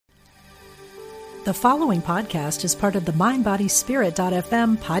The following podcast is part of the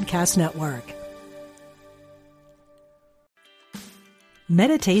MindBodySpirit.fm podcast network.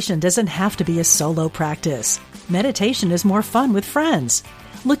 Meditation doesn't have to be a solo practice. Meditation is more fun with friends.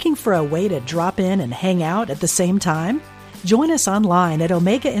 Looking for a way to drop in and hang out at the same time? Join us online at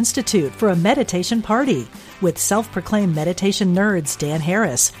Omega Institute for a meditation party with self-proclaimed meditation nerds Dan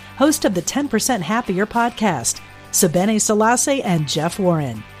Harris, host of the 10% Happier podcast, Sebene Selassie, and Jeff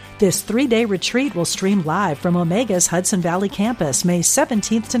Warren. This 3-day retreat will stream live from Omega's Hudson Valley campus May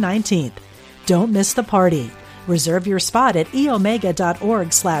 17th to 19th. Don't miss the party. Reserve your spot at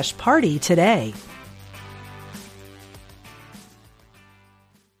eomega.org/party today.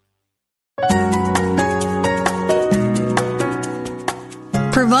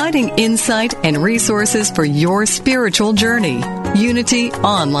 Providing insight and resources for your spiritual journey. Unity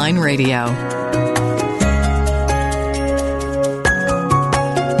Online Radio.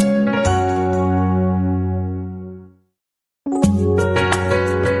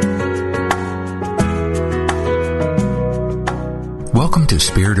 Welcome to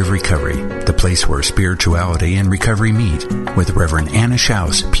Spirit of Recovery, the place where spirituality and recovery meet, with Reverend Anna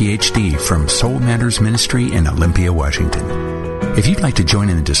Schaus, Ph.D. from Soul Matters Ministry in Olympia, Washington. If you'd like to join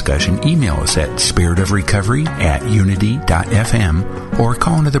in the discussion, email us at spiritofrecovery@unity.fm or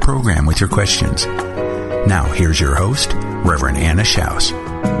call into the program with your questions. Now, here's your host, Reverend Anna Schaus.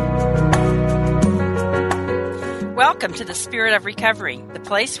 Welcome to the Spirit of Recovery, the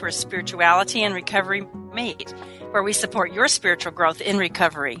place where spirituality and recovery meet, where we support your spiritual growth in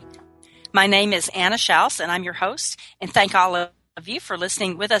recovery. My name is Anna Schaus, and I'm your host, and thank all of you for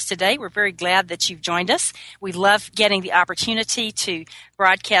listening with us today. We're very glad that you've joined us. We love getting the opportunity to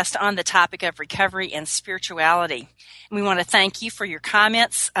broadcast on the topic of recovery and spirituality. And we want to thank you for your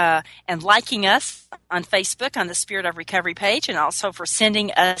comments and liking us on Facebook on the Spirit of Recovery page, and also for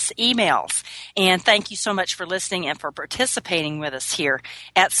sending us emails. And thank you so much for listening and for participating with us here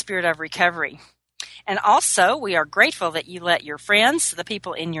at Spirit of Recovery. And also, we are grateful that you let your friends, the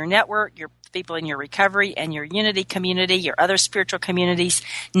people in your network, your people in your recovery and your unity community, your other spiritual communities,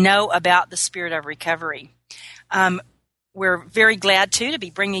 know about the Spirit of Recovery. We're very glad, too, to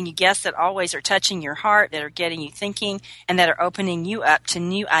be bringing you guests that always are touching your heart, that are getting you thinking, and that are opening you up to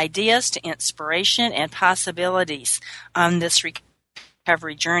new ideas, to inspiration, and possibilities on this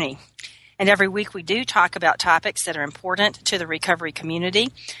recovery journey. And every week we do talk about topics that are important to the recovery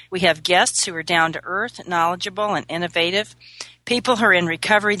community. We have guests who are down to earth, knowledgeable, and innovative, people who are in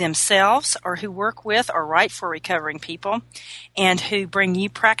recovery themselves or who work with or write for recovering people, and who bring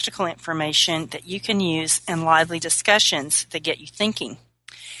you practical information that you can use in lively discussions that get you thinking.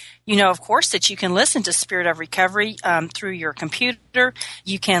 You know, of course, that you can listen to Spirit of Recovery through your computer.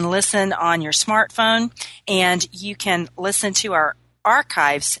 You can listen on your smartphone, and you can listen to our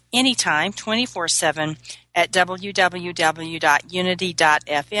archives anytime, 24/7 at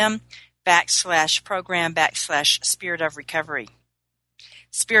www.unity.fm/program/Spirit of Recovery.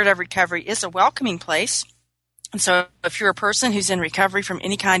 Spirit of Recovery is a welcoming place. And so if you're a person who's in recovery from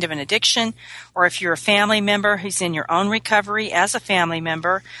any kind of an addiction, or if you're a family member who's in your own recovery as a family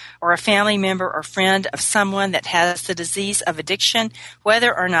member, or a family member or friend of someone that has the disease of addiction,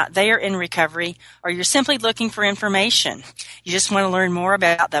 whether or not they are in recovery, or you're simply looking for information, you just want to learn more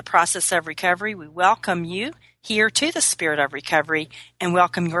about the process of recovery, we welcome you here to the Spirit of Recovery and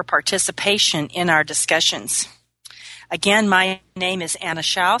welcome your participation in our discussions. Again, my name is Anna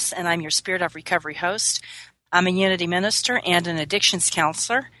Schaus, and I'm your Spirit of Recovery host. I'm a Unity minister and an addictions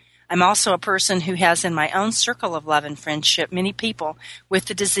counselor. I'm also a person who has in my own circle of love and friendship many people with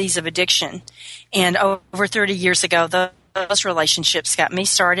the disease of addiction. And over 30 years ago, those relationships got me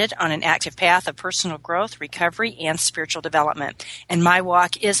started on an active path of personal growth, recovery, and spiritual development. And my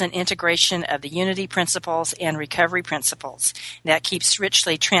walk is an integration of the Unity principles and recovery principles that keeps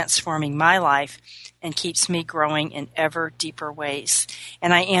richly transforming my life and keeps me growing in ever deeper ways.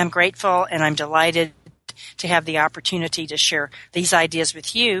 And I am grateful, and I'm delighted to have the opportunity to share these ideas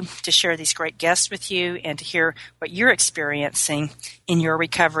with you, to share these great guests with you, and to hear what you're experiencing in your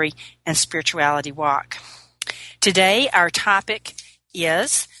recovery and spirituality walk. Today, our topic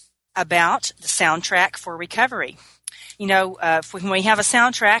is about the soundtrack for recovery. You know, when we have a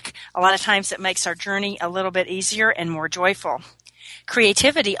soundtrack, a lot of times it makes our journey a little bit easier and more joyful.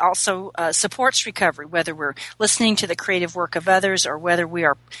 Creativity also supports recovery, whether we're listening to the creative work of others or whether we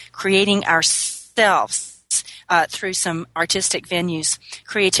are creating ourselves through some artistic venues.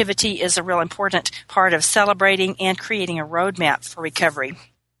 Creativity is a real important part of celebrating and creating a roadmap for recovery.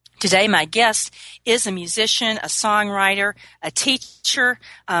 Today, my guest is a musician, a songwriter, a teacher,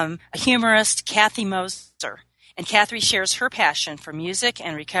 a humorist, Kathy Moser. And Kathy shares her passion for music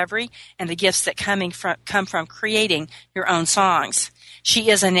and recovery and the gifts that come from creating your own songs. She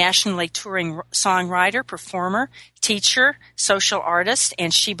is a nationally touring songwriter, performer, teacher, social artist,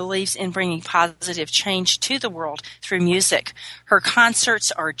 and she believes in bringing positive change to the world through music. Her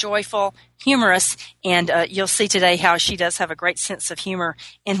concerts are joyful, humorous, and you'll see today how she does have a great sense of humor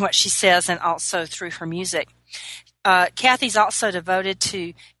in what she says and also through her music. Kathy's also devoted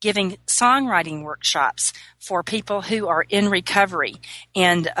to giving songwriting workshops for people who are in recovery,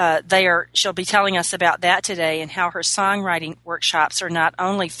 and she'll be telling us about that today and how her songwriting workshops are not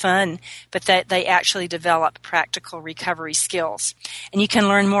only fun, but that they actually develop practical recovery skills. And you can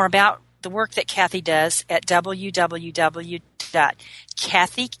learn more about the work that Kathy does at www.Kathy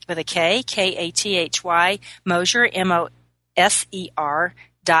with a K, Kathy Mosier,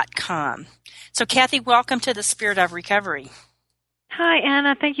 MOSER.com. So, Kathy, welcome to the Spirit of Recovery. Hi,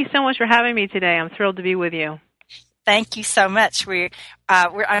 Anna. Thank you so much for having me today. I'm thrilled to be with you. Thank you so much.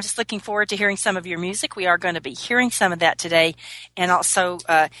 I'm just looking forward to hearing some of your music. We are going to be hearing some of that today, and also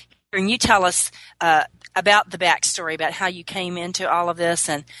hearing you tell us about the backstory, about how you came into all of this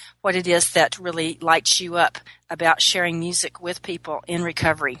and what it is that really lights you up about sharing music with people in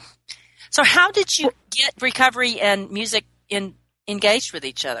recovery. So how did you get recovery and music engaged with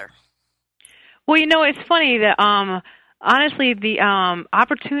each other? Well, it's funny that honestly, the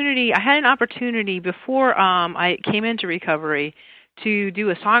opportunity, I had an opportunity before I came into recovery to do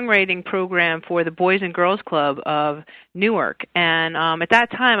a songwriting program for the Boys and Girls Club of Newark. And at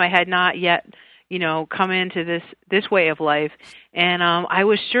that time, I had not yet, come into this way of life. And I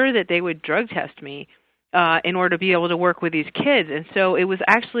was sure that they would drug test me in order to be able to work with these kids. And so it was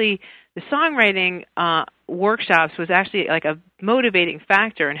actually the songwriting workshops was actually like a motivating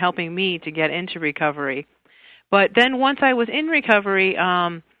factor in helping me to get into recovery. But then once I was in recovery,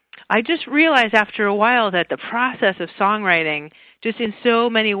 I just realized after a while that the process of songwriting just in so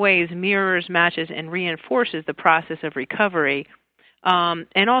many ways mirrors, matches, and reinforces the process of recovery.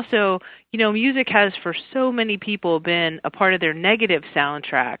 And also, music has for so many people been a part of their negative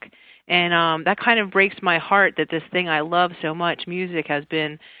soundtrack. And that kind of breaks my heart that this thing I love so much, music, has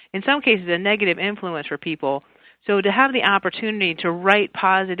been, in some cases, a negative influence for people. So to have the opportunity to write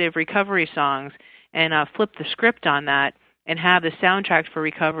positive recovery songs and flip the script on that and have the soundtrack for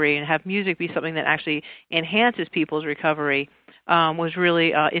recovery and have music be something that actually enhances people's recovery was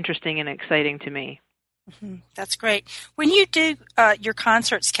really interesting and exciting to me. Mm-hmm. That's great. When you do your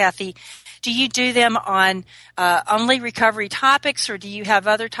concerts, Kathy, do you do them on only recovery topics, or do you have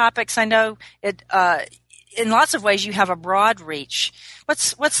other topics? I know it, in lots of ways you have a broad reach.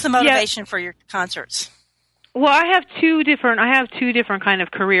 What's the motivation for your concerts? Well, I have two different kind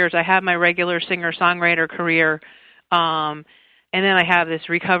of careers. I have my regular singer-songwriter career, and then I have this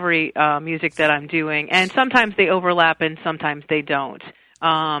recovery music that I'm doing. And sometimes they overlap and sometimes they don't.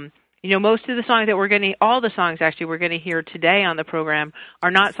 Most of the songs that all the songs actually we're going to hear today on the program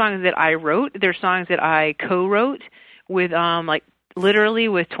are not songs that I wrote. They're songs that I co-wrote with, literally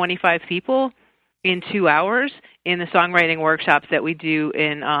with 25 people in 2 hours in the songwriting workshops that we do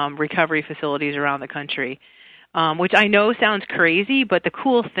in recovery facilities around the country. Which I know sounds crazy, but the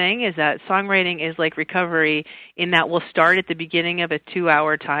cool thing is that songwriting is like recovery in that we'll start at the beginning of a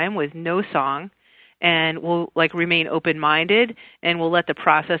 2-hour time with no song, and we'll remain open-minded, and we'll let the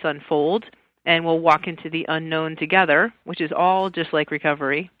process unfold, and we'll walk into the unknown together, which is all just like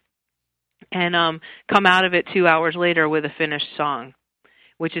recovery, and come out of it 2 hours later with a finished song,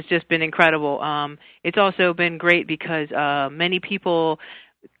 which has just been incredible. It's also been great because many people,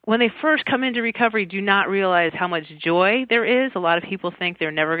 when they first come into recovery, do not realize how much joy there is. A lot of people think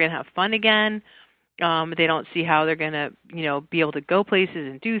they're never going to have fun again. They don't see how they're going to, be able to go places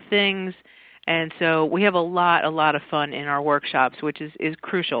and do things. And so we have a lot of fun in our workshops, which is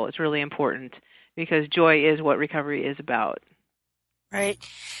crucial. It's really important because joy is what recovery is about. Right.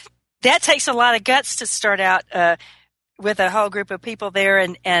 That takes a lot of guts to start out with a whole group of people there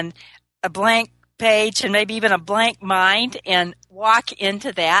and a blank page and maybe even a blank mind and walk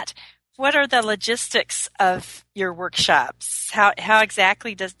into that. What are the logistics of your workshops? How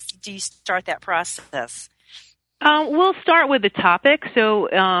exactly do you start that process? We'll start with the topic. So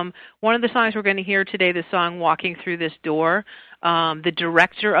one of the songs we're going to hear today, the song Walking Through This Door, the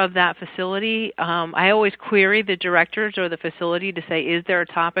director of that facility, I always query the directors or the facility to say, is there a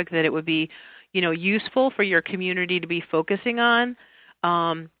topic that it would be, useful for your community to be focusing on?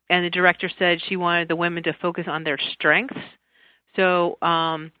 And the director said she wanted the women to focus on their strengths. So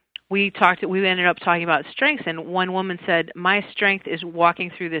we ended up talking about strengths, and one woman said, my strength is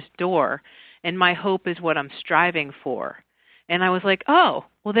walking through this door, and my hope is what I'm striving for. And I was like, oh,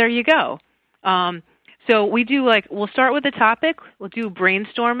 well, there you go. So we do we'll start with the topic. We'll do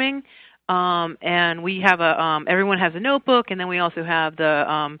brainstorming. And we have everyone has a notebook, and then we also have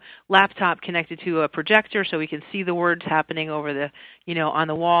the laptop connected to a projector so we can see the words happening over on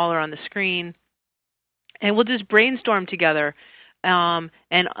the wall or on the screen. And we'll just brainstorm together and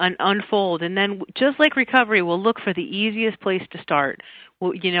unfold. And then just like recovery, we'll look for the easiest place to start.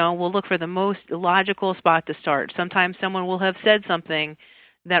 We'll look for the most logical spot to start. Sometimes someone will have said something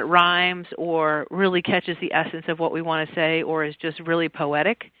that rhymes or really catches the essence of what we want to say or is just really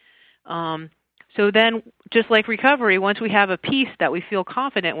poetic. So then, just like recovery, once we have a piece that we feel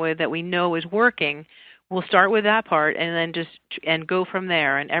confident with, that we know is working, we'll start with that part and then and go from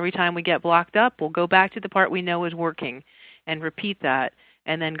there. And every time we get blocked up, we'll go back to the part we know is working and repeat that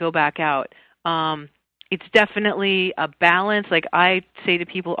and then go back out. It's definitely a balance. Like I say to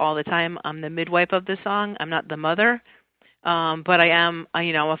people all the time, I'm the midwife of the song. I'm not the mother. But I am,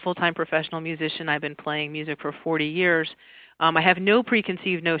 a full-time professional musician. I've been playing music for 40 years. I have no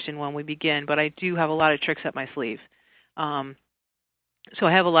preconceived notion when we begin, but I do have a lot of tricks up my sleeve. So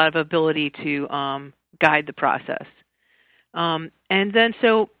I have a lot of ability to guide the process. And then,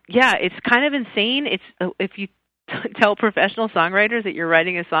 it's kind of insane. It's if you tell professional songwriters that you're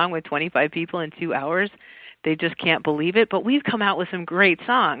writing a song with 25 people in 2 hours, they just can't believe it. But we've come out with some great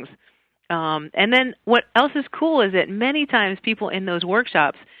songs. And then what else is cool is that many times people in those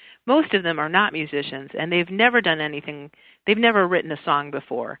workshops, most of them are not musicians, and they've never done anything. They've never written a song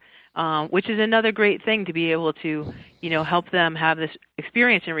before, which is another great thing to be able to, help them have this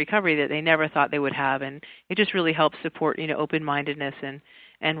experience in recovery that they never thought they would have. And it just really helps support, open-mindedness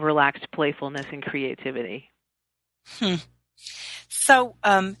and relaxed playfulness and creativity. So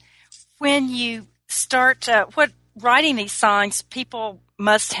when you start writing these songs, people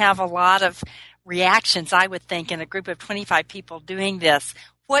must have a lot of reactions, I would think, in a group of 25 people doing this.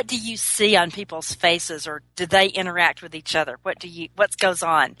 What do you see on people's faces, or do they interact with each other? What goes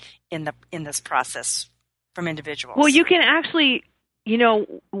on in this process from individuals? Well, you can actually,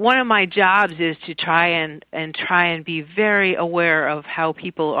 one of my jobs is to try and be very aware of how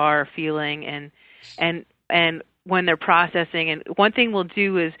people are feeling and when they're processing. And one thing we'll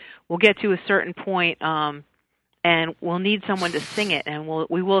do is we'll get to a certain point, and we'll need someone to sing it, and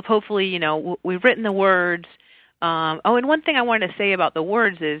we will have hopefully, we've written the words. And one thing I wanted to say about the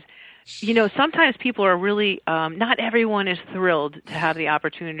words is, sometimes people are really, not everyone is thrilled to have the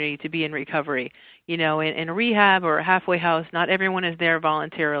opportunity to be in recovery. In a rehab or a halfway house, not everyone is there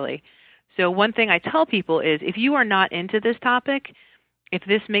voluntarily. So one thing I tell people is, if you are not into this topic, if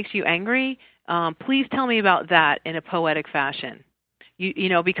this makes you angry, please tell me about that in a poetic fashion.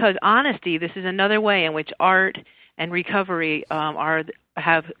 Because honesty, this is another way in which art and recovery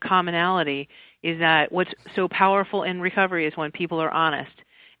have commonality, is that what's so powerful in recovery is when people are honest.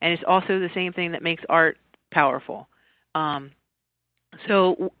 And it's also the same thing that makes art powerful.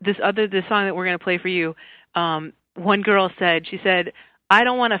 So this song that we're going to play for you, one girl said, I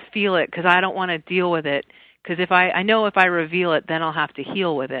don't want to feel it because I don't want to deal with it, because I know if I reveal it, then I'll have to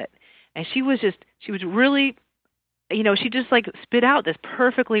heal with it. And she was really, she just spit out this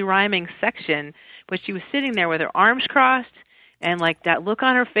perfectly rhyming section, but she was sitting there with her arms crossed and that look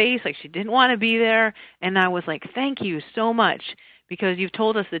on her face, like she didn't want to be there. And I was like, thank you so much, because you've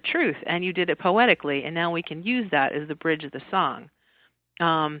told us the truth and you did it poetically, and now we can use that as the bridge of the song.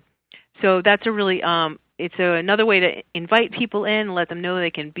 So that's a really, it's another way to invite people in, let them know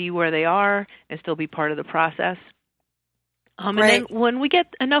they can be where they are and still be part of the process. And then when we get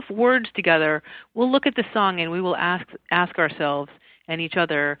enough words together, we'll look at the song and we will ask ourselves and each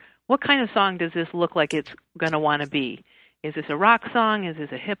other, what kind of song does this look like it's going to want to be? Is this a rock song? Is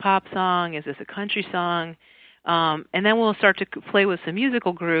this a hip-hop song? Is this a country song? And then we'll start to play with some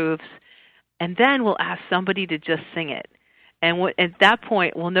musical grooves, and then we'll ask somebody to just sing it. And at that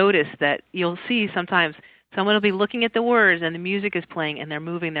point, we'll notice that you'll see sometimes someone will be looking at the words and the music is playing and they're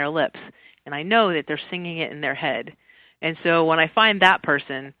moving their lips. And I know that they're singing it in their head. And so when I find that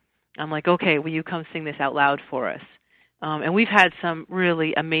person, I'm like, okay, will you come sing this out loud for us? And we've had some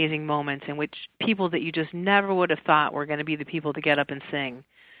really amazing moments in which people that you just never would have thought were going to be the people to get up and sing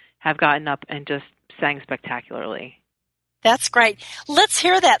have gotten up and just sang spectacularly. That's great. Let's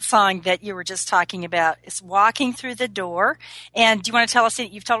hear that song that you were just talking about. It's Walking Through the Door. And do you want to tell us,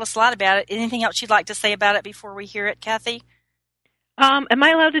 you've told us a lot about it. Anything else you'd like to say about it before we hear it, Kathy? Am I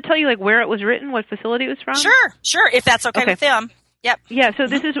allowed to tell you where it was written, what facility it was from? Sure, if that's okay with them. Yep. Yeah, so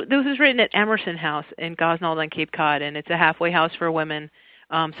this was written at Emerson House in Gosnold on Cape Cod, and it's a halfway house for women,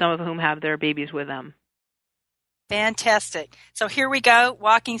 some of whom have their babies with them. Fantastic. So here we go,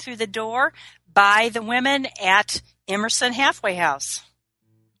 Walking Through the Door by the women at Emerson Halfway House.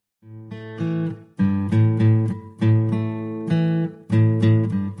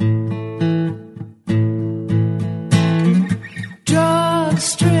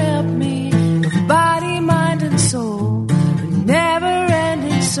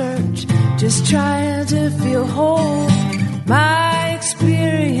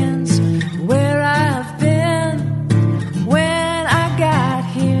 experience, where I've been. When I got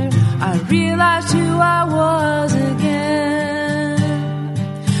here, I realized who I was again.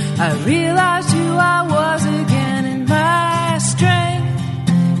 I realized who I was again, and my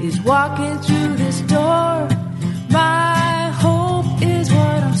strength is walking through this door. My hope is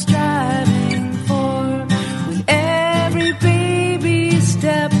what I'm striving for. With every baby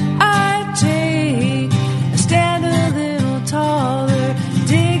step I take, I stand a little taller,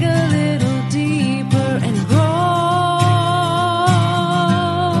 dig a little deeper, and grow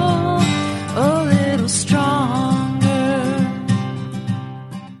a little stronger.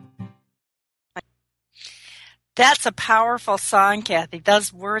 That's a powerful song, Kathy.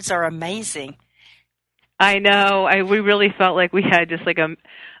 Those words are amazing. I know. We really felt like we had just like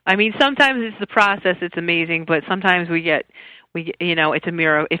I mean, sometimes it's the process, it's amazing, but sometimes we get, it's a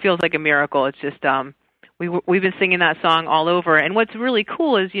miracle. It feels like a miracle. It's just, we've been singing that song all over. And what's really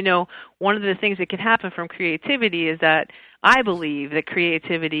cool is, one of the things that can happen from creativity is that I believe that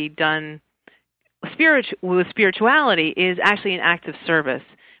creativity done with spirituality is actually an act of service.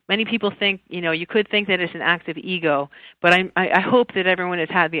 Many people think, you could think that it's an act of ego, but I hope that everyone has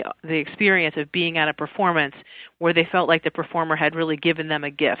had the experience of being at a performance where they felt like the performer had really given them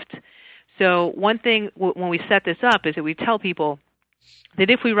a gift. So one thing when we set this up is that we tell people that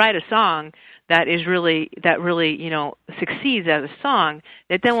if we write a song that really succeeds as a song,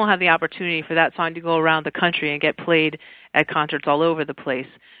 that then we'll have the opportunity for that song to go around the country and get played at concerts all over the place.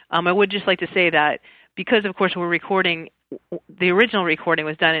 I would just like to say that because, of course, we're recording. The original recording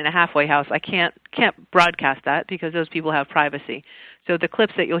was done in a halfway house. I can't broadcast that because those people have privacy. So the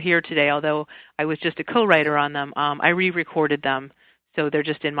clips that you'll hear today, although I was just a co-writer on them, I re-recorded them, so they're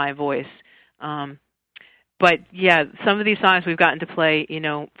just in my voice. But yeah, some of these songs we've gotten to play,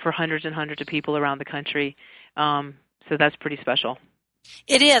 for hundreds and hundreds of people around the country. So that's pretty special.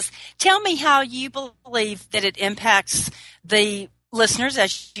 It is. Tell me how you believe that it impacts the listeners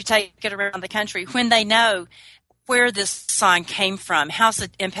as you take it around the country when they know where this song came from. How's the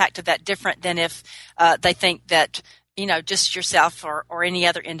impact of that different than if they think that, just yourself or any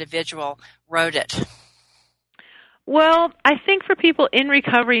other individual wrote it? Well, I think for people in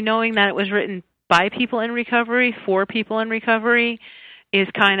recovery, knowing that it was written by people in recovery, for people in recovery, is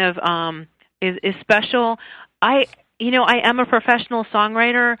kind of is special. I am a professional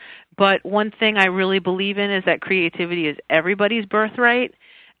songwriter, but one thing I really believe in is that creativity is everybody's birthright.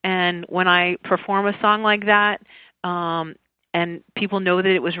 And when I perform a song like that, and people know that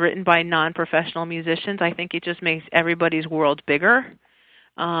it was written by non-professional musicians, I think it just makes everybody's world bigger,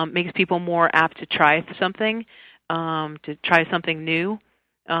 makes people more apt to try something, new,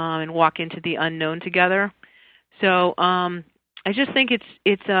 and walk into the unknown together. So I just think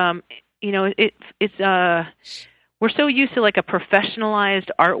we're so used to like a professionalized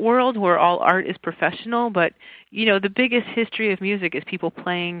art world where all art is professional, but the biggest history of music is people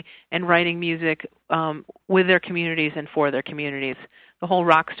playing and writing music with their communities and for their communities. The whole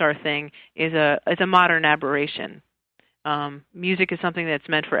rock star thing is a modern aberration. Music is something that's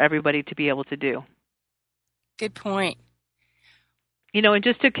meant for everybody to be able to do. Good point. And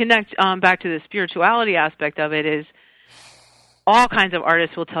just to connect back to the spirituality aspect of it is all kinds of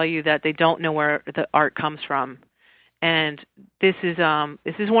artists will tell you that they don't know where the art comes from. And this is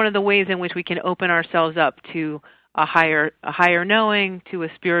one of the ways in which we can open ourselves up to a higher knowing, to a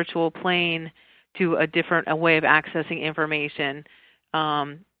spiritual plane, to a way of accessing information.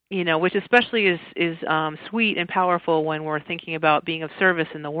 Which especially is sweet and powerful when we're thinking about being of service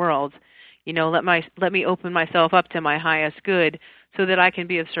in the world. Let me open myself up to my highest good so that I can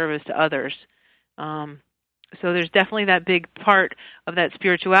be of service to others. So there's definitely that big part of that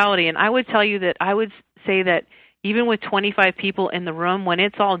spirituality. And I would tell you that I would say that even with 25 people in the room, when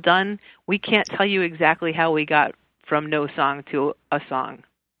it's all done, we can't tell you exactly how we got from no song to a song.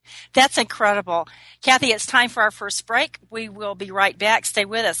 That's incredible. Kathy, it's time for our first break. We will be right back. Stay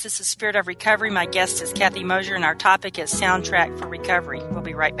with us. This is Spirit of Recovery. My guest is Kathy Mosier, and our topic is Soundtrack for Recovery. We'll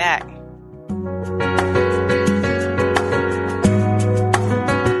be right back.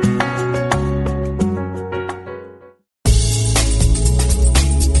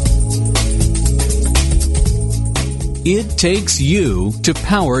 It takes you to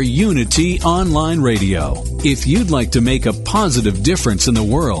power Unity Online Radio. If you'd like to make a positive difference in the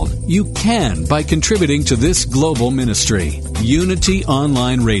world, you can by contributing to this global ministry. Unity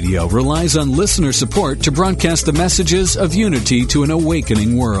Online Radio relies on listener support to broadcast the messages of unity to an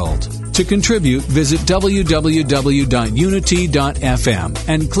awakening world. To contribute, visit www.unity.fm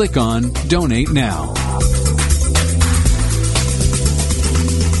and click on Donate Now.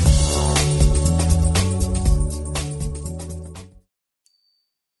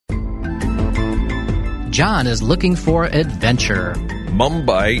 John is looking for adventure.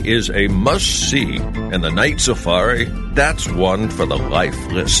 Mumbai is a must-see, and the night safari, that's one for the life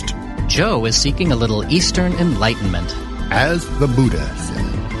list. Joe is seeking a little Eastern enlightenment. As the Buddha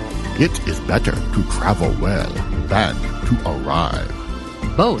said, it is better to travel well than to arrive.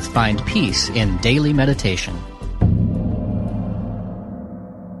 Both find peace in daily meditation.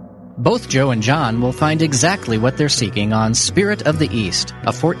 Both Joe and John will find exactly what they're seeking on Spirit of the East,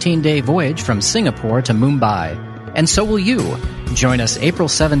 a 14-day voyage from Singapore to Mumbai. And so will you. Join us April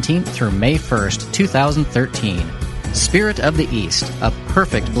 17th through May 1st, 2013. Spirit of the East, a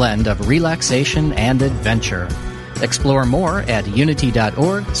perfect blend of relaxation and adventure. Explore more at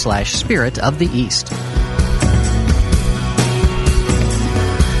unity.org/Spirit of the East.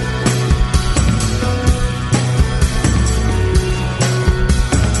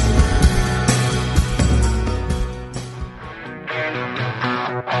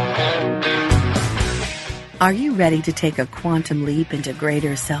 Are you ready to take a quantum leap into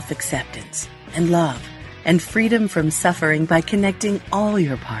greater self-acceptance and love and freedom from suffering by connecting all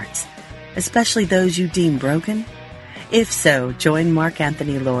your parts, especially those you deem broken? If so, join Mark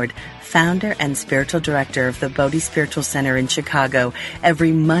Anthony Lord, founder and spiritual director of the Bodhi Spiritual Center in Chicago,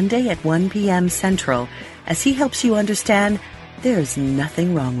 every Monday at 1 p.m. Central, as he helps you understand there's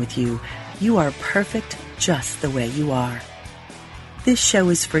nothing wrong with you. You are perfect just the way you are. This show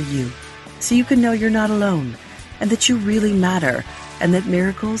is for you, so you can know you're not alone, and that you really matter, and that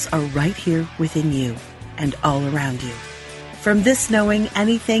miracles are right here within you and all around you. From this knowing,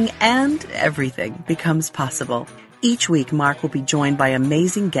 anything and everything becomes possible. Each week, Mark will be joined by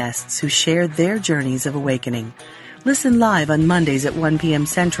amazing guests who share their journeys of awakening. Listen live on Mondays at 1 p.m.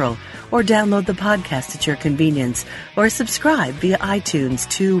 Central, or download the podcast at your convenience, or subscribe via iTunes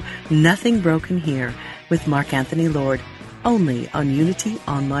to Nothing Broken Here with Mark Anthony Lord, only on Unity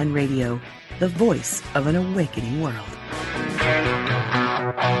Online Radio, the voice of an awakening world.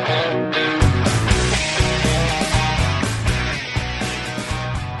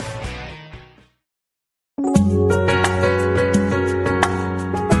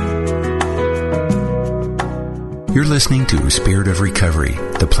 You're listening to Spirit of Recovery,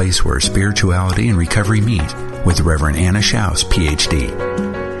 the place where spirituality and recovery meet, with Reverend Anna Schaus, Ph.D.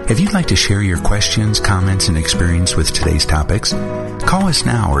 If you'd like to share your questions, comments, and experience with today's topics, call us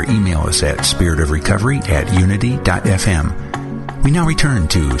now or email us at spiritofrecovery@unity.fm. We now return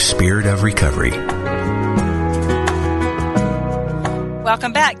to Spirit of Recovery.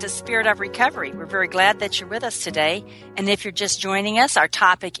 Welcome back to Spirit of Recovery. We're very glad that you're with us today. And if you're just joining us, our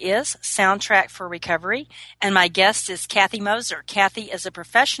topic is Soundtrack for Recovery. And my guest is Kathy Moser. Kathy is a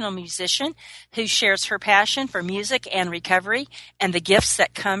professional musician who shares her passion for music and recovery and the gifts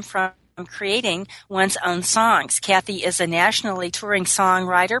that come from creating one's own songs. Kathy is a nationally touring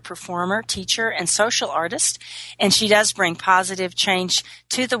songwriter, performer, teacher, and social artist, and she does bring positive change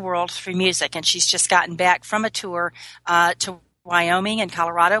to the world through music. And she's just gotten back from a tour to Wyoming and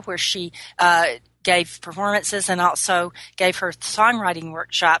Colorado, where she gave performances and also gave her songwriting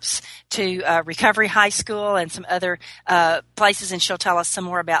workshops to Recovery High School and some other places, and she'll tell us some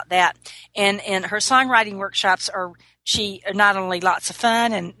more about that. And her songwriting workshops are not only lots of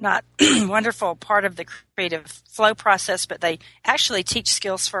fun and not wonderful part of the creative flow process, but they actually teach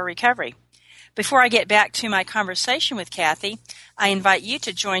skills for recovery. Before I get back to my conversation with Kathy, I invite you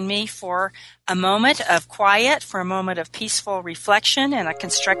to join me for a moment of quiet, for a moment of peaceful reflection and a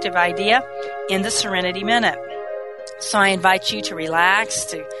constructive idea in the Serenity Minute. So I invite you to relax,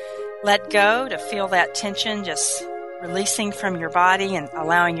 to let go, to feel that tension just releasing from your body and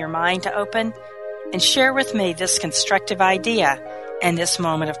allowing your mind to open, and share with me this constructive idea and this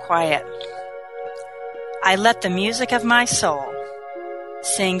moment of quiet. I let the music of my soul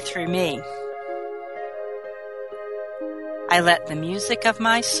sing through me. I let the music of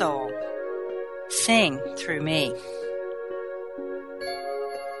my soul sing through me.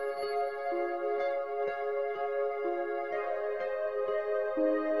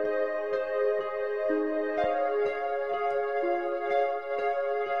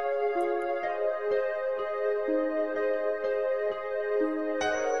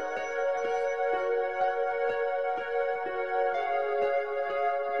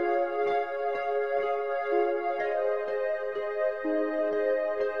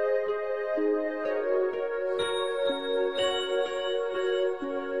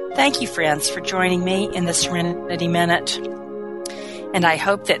 Thank you, friends, for joining me in the Serenity Minute. And I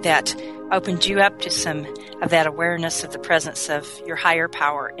hope that opened you up to some of that awareness of the presence of your higher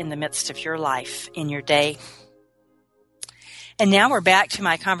power in the midst of your life, in your day. And now we're back to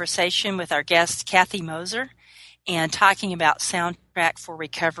my conversation with our guest, Kathy Moser, and talking about Soundtrack for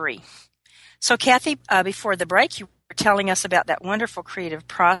Recovery. So, Kathy, before the break, you were telling us about that wonderful creative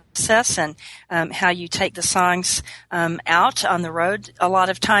process and how you take the songs out on the road a lot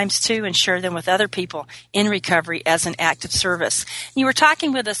of times, too, and share them with other people in recovery as an act of service. You were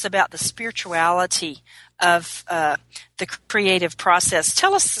talking with us about the spirituality of the creative process.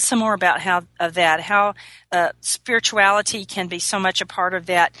 Tell us some more about how spirituality can be so much a part of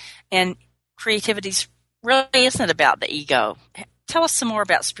that, and creativity really isn't about the ego. Tell us some more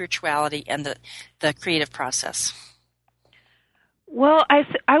about spirituality and the creative process. Well,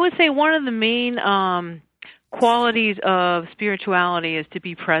 I would say one of the main qualities of spirituality is to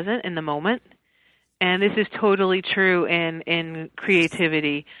be present in the moment, and this is totally true in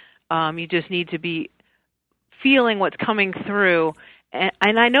creativity. You just need to be feeling what's coming through, and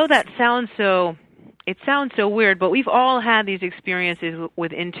I know that sounds so weird, but we've all had these experiences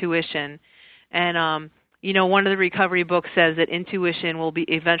with intuition, and one of the recovery books says that intuition will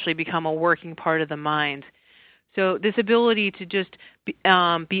eventually become a working part of the mind. So this ability to just be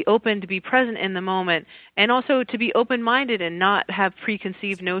open, to be present in the moment, and also to be open-minded and not have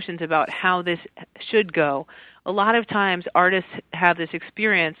preconceived notions about how this should go. A lot of times artists have this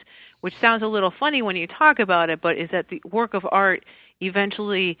experience, which sounds a little funny when you talk about it, but is that the work of art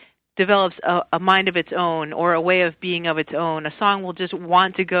eventually develops a mind of its own or a way of being of its own. A song will just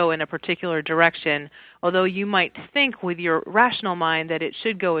want to go in a particular direction, although you might think with your rational mind that it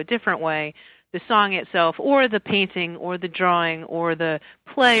should go a different way. The song itself or the painting or the drawing or the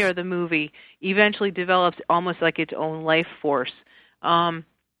play or the movie eventually develops almost like its own life force.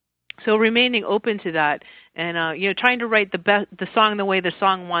 So remaining open to that and trying to write the song the way the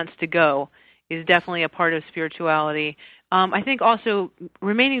song wants to go is definitely a part of spirituality. I think also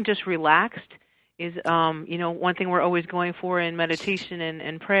remaining just relaxed is one thing we're always going for in meditation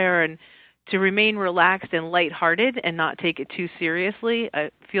and prayer, and to remain relaxed and lighthearted and not take it too seriously.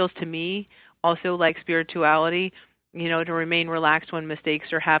 It feels to me also like spirituality, to remain relaxed when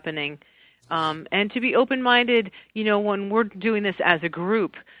mistakes are happening. And to be open-minded, when we're doing this as a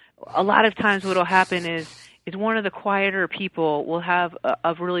group, a lot of times what will happen is one of the quieter people will have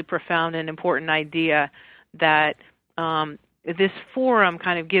a really profound and important idea that this forum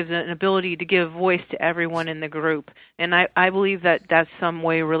kind of gives an ability to give voice to everyone in the group. And I believe that that's some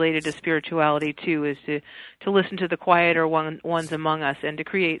way related to spirituality, too, is to listen to the quieter ones among us and to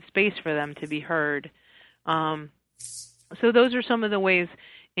create space for them to be heard. So those are some of the ways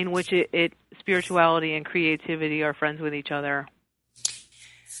in which spirituality and creativity are friends with each other.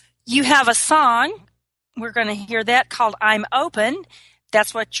 You have a song, we're going to hear that, called I'm Open.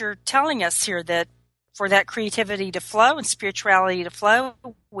 That's what you're telling us here, that for that creativity to flow and spirituality to flow,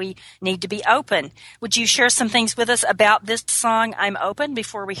 we need to be open. Would you share some things with us about this song, I'm Open,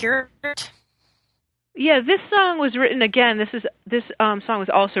 before we hear it? Yeah, this song was written, again, this song was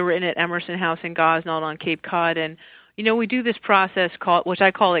also written at Emerson House in Gosnell on Cape Cod, and we do this process which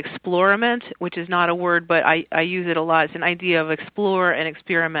I call explorament, which is not a word, but I use it a lot. It's an idea of explore and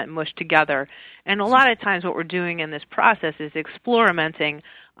experiment mushed together. And a lot of times what we're doing in this process is experimenting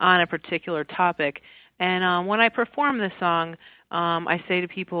on a particular topic. And when I perform this song, I say to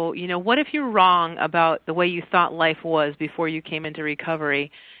people, what if you're wrong about the way you thought life was before you came into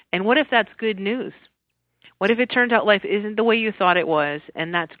recovery? And what if that's good news? What if it turns out life isn't the way you thought it was,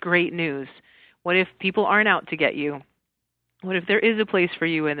 and that's great news? What if people aren't out to get you? What if there is a place for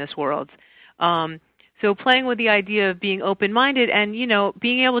you in this world? So playing with the idea of being open-minded and,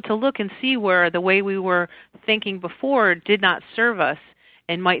 being able to look and see where the way we were thinking before did not serve us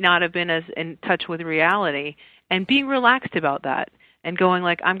and might not have been as in touch with reality, and being relaxed about that and going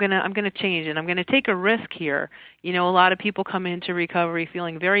like, I'm gonna change and I'm gonna take a risk here. A lot of people come into recovery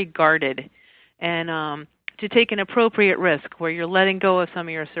feeling very guarded, and to take an appropriate risk where you're letting go of some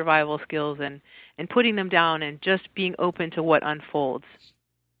of your survival skills and putting them down and just being open to what unfolds.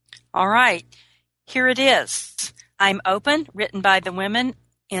 All right. Here it is. I'm Open, written by the women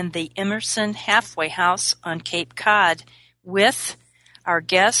in the Emerson Halfway House on Cape Cod with our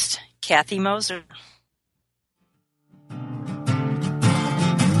guest, Kathy Moser.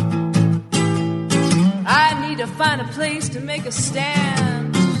 I need to find a place to make a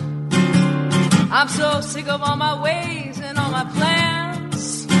stand. I'm so sick of all my ways and all my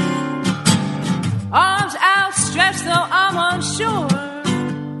plans. Arms outstretched though I'm unsure.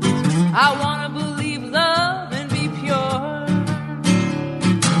 I want to believe love and be pure.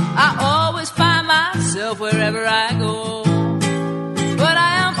 I always find myself wherever I go, but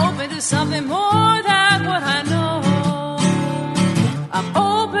I am open to something more than what I know. I'm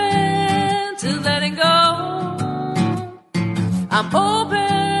open to letting go. I'm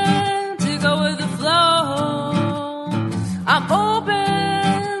open to go with the flow. I'm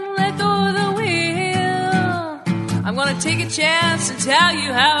open, let go of the wind. gonna take a chance and tell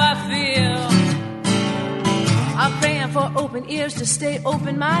you how I feel. I'm praying for open ears to stay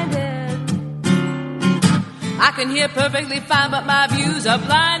open-minded. I can hear perfectly fine, but my views are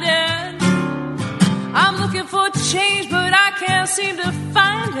blinded. I'm looking for change, but I can't seem to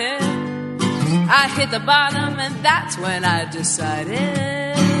find it. I hit the bottom, and that's when I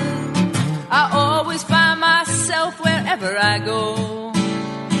decided I always find myself wherever I go.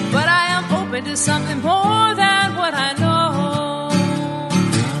 But I am open to something more than what I know.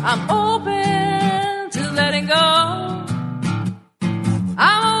 I'm open to letting go.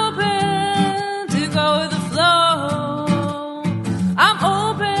 I'm open to go with the flow. I'm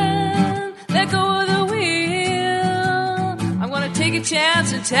open, let go of the wheel. I'm gonna take a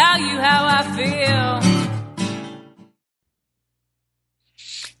chance and tell you how I feel.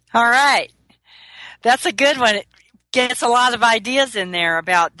 All right. That's a good one. It gets a lot of ideas in there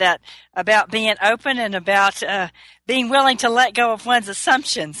about that, about being open and about being willing to let go of one's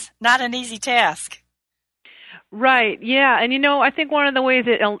assumptions. Not an easy task. Right, yeah. And, you know, I think one of the ways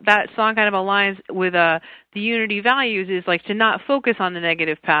that that song kind of aligns with the unity values is like to not focus on the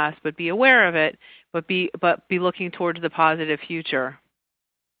negative past, but be aware of it, but be looking towards the positive future.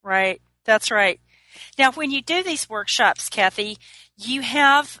 Right, that's right. Now, when you do these workshops, Kathy, you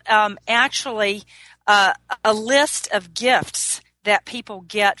have actually a list of gifts that people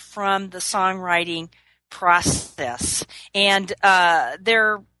get from the songwriting process. And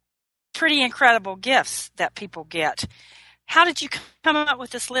they're pretty incredible gifts that people get. How did you come up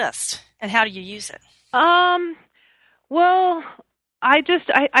with this list, and how do you use it? Well, I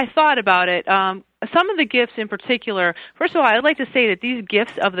thought about it. Some of the gifts in particular, first of all, I'd like to say that these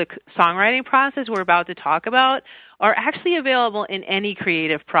gifts of the songwriting process we're about to talk about are actually available in any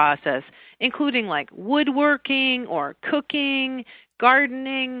creative process, including like woodworking or cooking,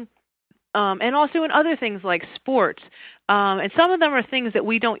 gardening, and also in other things like sports. And some of them are things that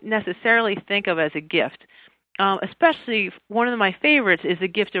we don't necessarily think of as a gift. Especially one of my favorites is the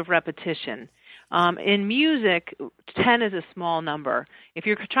gift of repetition. In music, 10 is a small number. If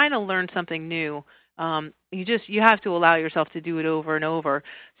you're trying to learn something new, you have to allow yourself to do it over and over.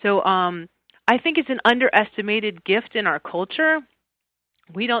 So I think it's an underestimated gift in our culture.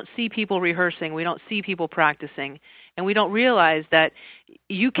 We don't see people rehearsing. We don't see people practicing. And we don't realize that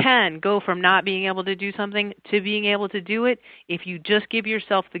you can go from not being able to do something to being able to do it if you just give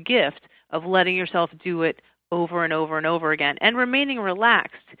yourself the gift of letting yourself do it over and over and over again and remaining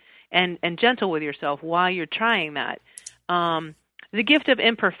relaxed and gentle with yourself while you're trying that. The gift of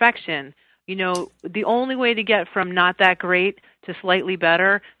imperfection, you know, the only way to get from not that great to slightly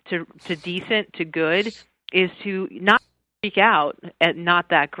better to decent to good is to not freak out at not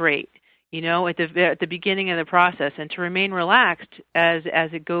that great, you know, at the beginning of the process, and to remain relaxed as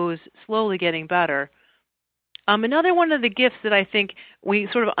it goes slowly getting better. Another one of the gifts that I think we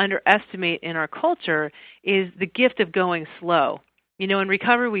sort of underestimate in our culture is the gift of going slow. You know, in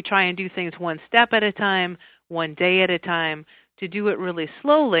recovery, we try and do things one step at a time, one day at a time, to do it really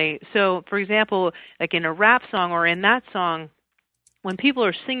slowly. So, for example, like in a rap song or in that song, when people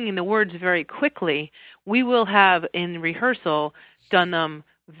are singing the words very quickly, we will have in rehearsal done them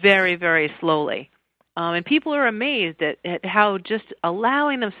very, very slowly. And people are amazed at how just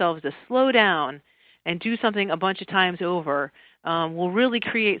allowing themselves to slow down and do something a bunch of times over will really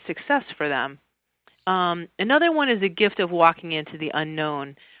create success for them. Another one is the gift of walking into the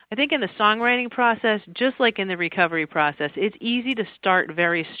unknown. I think in the songwriting process, just like in the recovery process, it's easy to start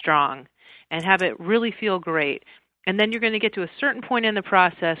very strong and have it really feel great. And then you're going to get to a certain point in the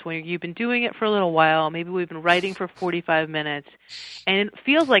process when you've been doing it for a little while, maybe we've been writing for 45 minutes, and it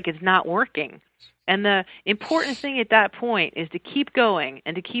feels like it's not working. And the important thing at that point is to keep going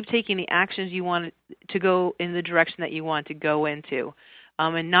and to keep taking the actions you want to go in the direction that you want to go into,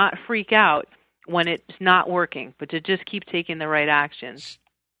 and not freak out when it's not working, but to just keep taking the right actions.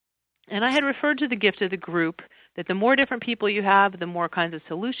 And I had referred to the gift of the group, that the more different people you have, the more kinds of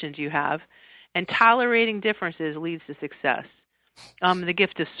solutions you have, and tolerating differences leads to success. The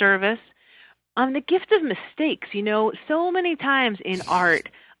gift of service. The gift of mistakes. You know, so many times in art,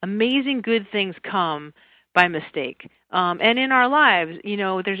 amazing good things come by mistake. And in our lives, you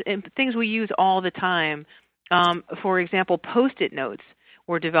know, there's things we use all the time. For example, Post-it notes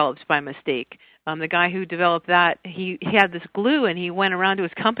were developed by mistake. The guy who developed that, he had this glue, and he went around to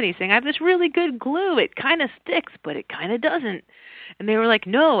his company saying, I have this really good glue. It kind of sticks, but it kind of doesn't. And they were like,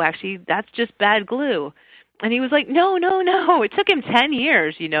 no, actually, that's just bad glue. And he was like, no. It took him 10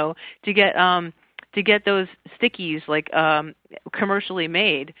 years, you know, to get those stickies like commercially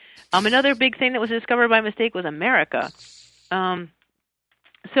made. Another big thing that was discovered by mistake was America.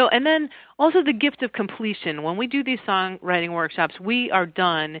 So, and then also the gift of completion. When we do these songwriting workshops, we are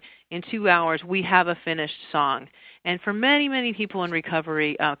done in 2 hours. We have a finished song. And for many, many people in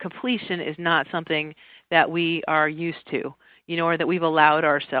recovery, completion is not something that we are used to, or that we've allowed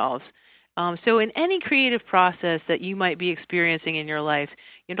ourselves. So in any creative process that you might be experiencing in your life,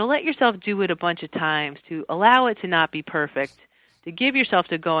 let yourself do it a bunch of times, to allow it to not be perfect, to give yourself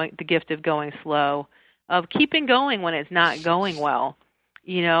the gift of going slow, of keeping going when it's not going well,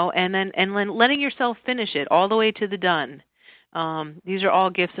 and then letting yourself finish it all the way to the done. These are all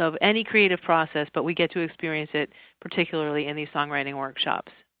gifts of any creative process, but we get to experience it particularly in these songwriting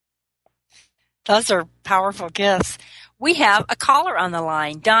workshops. Those are powerful gifts. We have a caller on the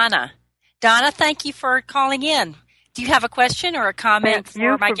line, Donna. Donna, thank you for calling in. Do you have a question or a comment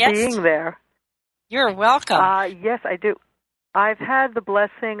for my guest? Thank you for being there. You're welcome. Yes, I do. I've had the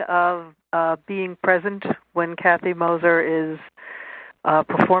blessing of being present when Kathy Moser is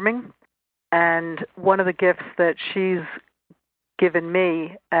performing, and one of the gifts that she's given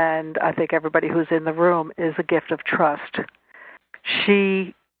me, and I think everybody who's in the room, is a gift of trust.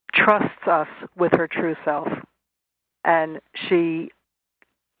 She trusts us with her true self, and she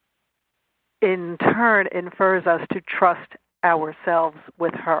in turn infers us to trust ourselves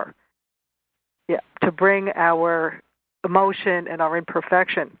with her. Yeah, to bring our emotion and our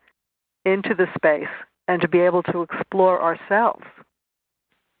imperfection into the space and to be able to explore ourselves,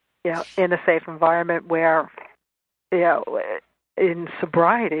 in a safe environment where, in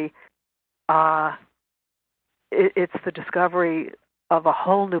sobriety, it's the discovery of a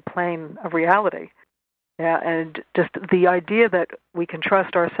whole new plane of reality. Yeah, and just the idea that we can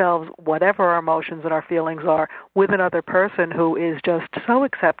trust ourselves, whatever our emotions and our feelings are, with another person who is just so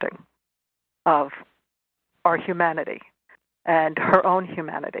accepting of our humanity and her own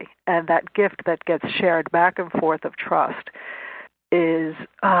humanity. And that gift that gets shared back and forth of trust is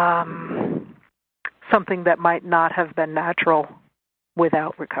something that might not have been natural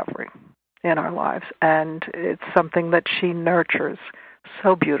without recovery in our lives. And it's something that she nurtures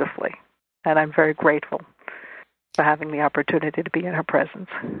so beautifully. And I'm very grateful for having the opportunity to be in her presence.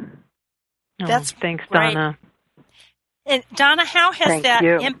 Thanks, Donna. And Donna, how has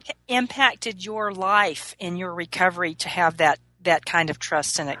that impacted your life in your recovery to have that kind of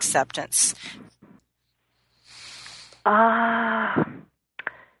trust and acceptance?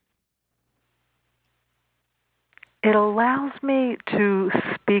 It allows me to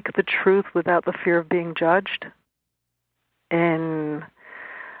speak the truth without the fear of being judged, in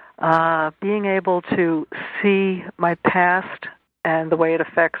being able to see my past and the way it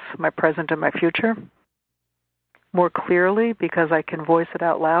affects my present and my future more clearly, because I can voice it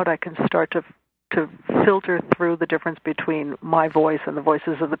out loud. I can start to filter through the difference between my voice and the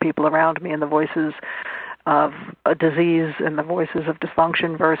voices of the people around me, and the voices of a disease and the voices of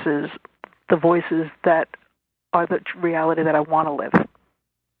dysfunction versus the voices that are the reality that I want to live.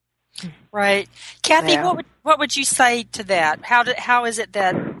 Right. Kathy, what would you say to that? How is it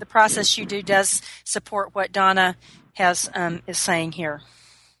that the process you do does support what Donna is saying here?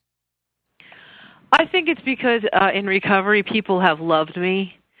 I think it's because in recovery people have loved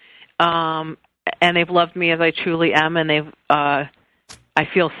me, and they've loved me as I truly am, and I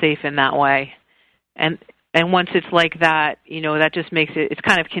feel safe in that way. And once it's like that, that just makes it's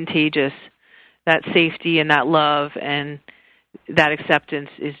kind of contagious. That safety and that love and that acceptance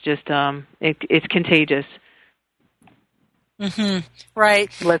is just it's contagious. Mm-hmm. Right.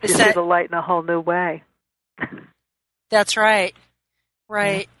 Lets you see the light in a whole new way. That's right.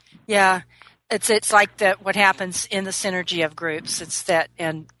 Right. Yeah. It's like what happens in the synergy of groups. It's that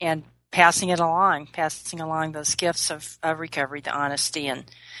and passing along those gifts of recovery, the honesty and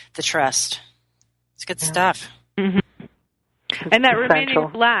the trust. It's good stuff. Mm-hmm. And that remaining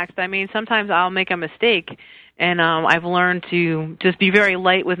relaxed. I mean, sometimes I'll make a mistake, and I've learned to just be very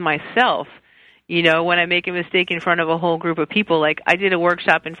light with myself. When I make a mistake in front of a whole group of people, like I did a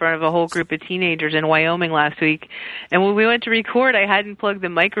workshop in front of a whole group of teenagers in Wyoming last week, and when we went to record, I hadn't plugged the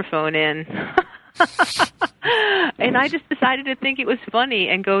microphone in. And I just decided to think it was funny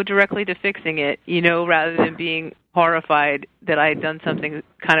and go directly to fixing it, rather than being horrified that I had done something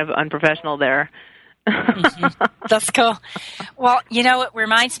kind of unprofessional there. Mm-hmm. That's cool. Well, it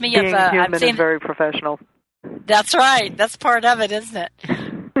reminds me being of human is very professional. That's right. That's part of it, isn't it?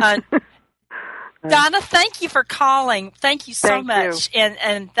 Donna, thank you for calling. Thank you so much,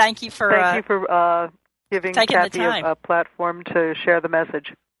 and thank you for giving Kathy a platform to share the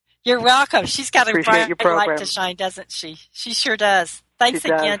message. You're welcome. She's got a bright light to shine, doesn't she? She sure does. Thanks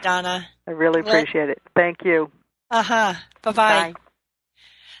again, Donna. I really appreciate it. Thank you. Bye-bye.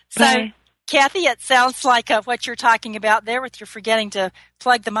 Bye. Kathy, it sounds like what you're talking about there with your forgetting to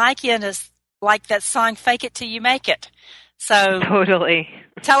plug the mic in is like that song, Fake It Till You Make It. So totally.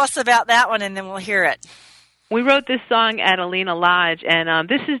 Tell us about that one, and then we'll hear it. We wrote this song at Alina Lodge, and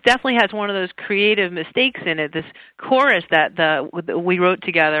this definitely has one of those creative mistakes in it. This chorus that we wrote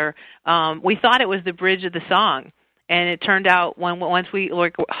together, we thought it was the bridge of the song, and it turned out once we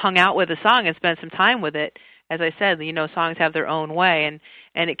hung out with the song and spent some time with it, as I said, songs have their own way,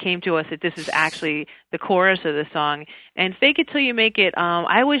 and it came to us that this is actually the chorus of the song. And Fake It Till You Make It,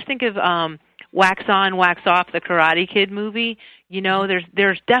 I always think of Wax On, Wax Off, the Karate Kid movie.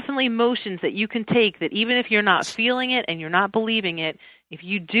 There's definitely motions that you can take that even if you're not feeling it and you're not believing it, if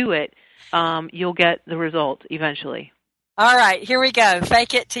you do it, you'll get the result eventually. All right, here we go.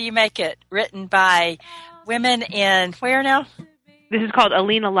 Fake It Till You Make It, written by women in where now? This is called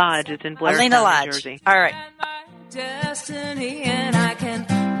Alina Lodge. It's in Blairstown, New Jersey. All right. Destiny, and I can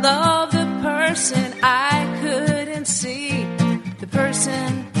love the person I couldn't see, the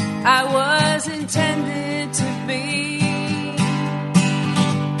person I was intended to be.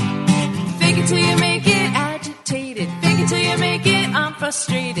 Fake it till you make it agitated. Fake it till you make it I'm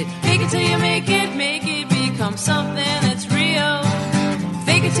frustrated. Fake it till you make it become something that's real.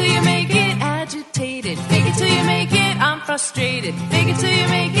 Fake it till you make it agitated. Fake it till you make it I'm frustrated. Fake it till you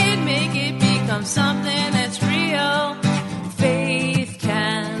make it become something that's real. Faith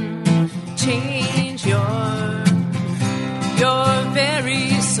can change your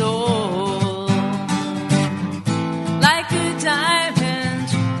very soul. Like a diamond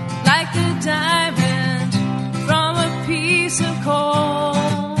from a piece of coal.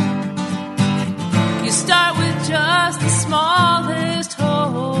 You start with just the smallest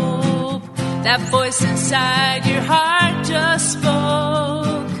hope. That voice inside your heart just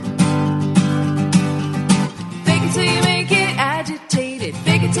spoke. Fake it till you make it agitated.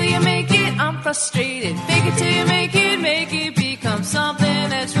 Fake it till you make it I'm frustrated. Fake it till you make it become something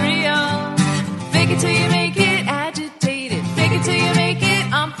that's real. Fake it till you make it agitated. Fake it till you make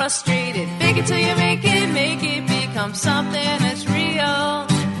it I'm frustrated. Fake it till you make it become something that's real.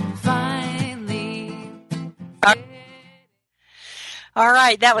 Finally. All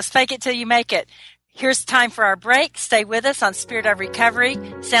right, that was Fake It Till You Make It. Here's time for our break. Stay with us on Spirit of Recovery.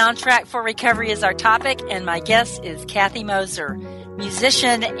 Soundtrack for Recovery is our topic, and my guest is Kathy Moser,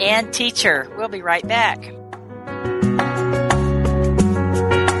 musician and teacher. We'll be right back.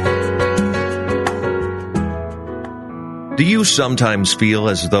 Do you sometimes feel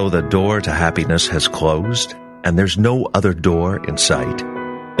as though the door to happiness has closed and there's no other door in sight?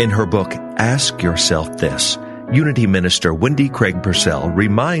 In her book, Ask Yourself This, Unity Minister Wendy Craig Purcell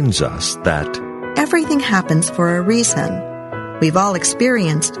reminds us that everything happens for a reason. We've all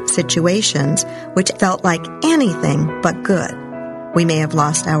experienced situations which felt like anything but good. We may have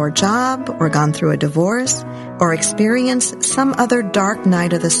lost our job or gone through a divorce or experienced some other dark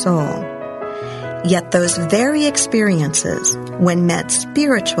night of the soul. Yet those very experiences, when met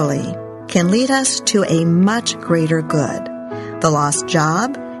spiritually, can lead us to a much greater good. The lost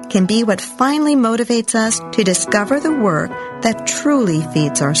job can be what finally motivates us to discover the work that truly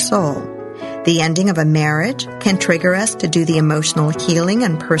feeds our soul. The ending of a marriage can trigger us to do the emotional healing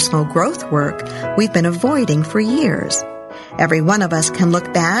and personal growth work we've been avoiding for years. Every one of us can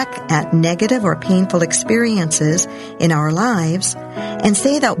look back at negative or painful experiences in our lives and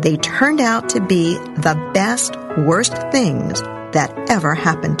say that they turned out to be the best, worst things that ever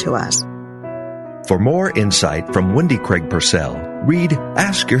happened to us. For more insight from Wendy Craig Purcell, read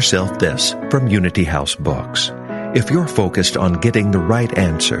Ask Yourself This from Unity House Books. If you're focused on getting the right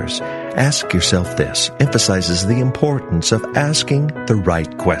answers, Ask Yourself This emphasizes the importance of asking the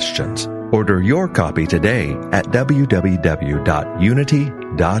right questions. Order your copy today at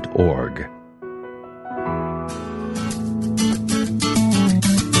www.unity.org.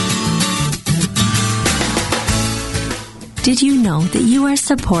 Did you know that you are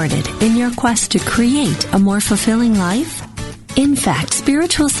supported in your quest to create a more fulfilling life? In fact,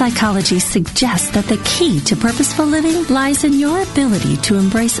 spiritual psychology suggests that the key to purposeful living lies in your ability to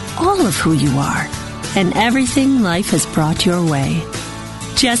embrace all of who you are and everything life has brought your way.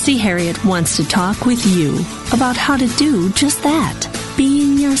 Jessie Harriet wants to talk with you about how to do just that,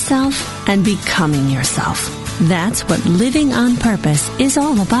 being yourself and becoming yourself. That's what Living on Purpose is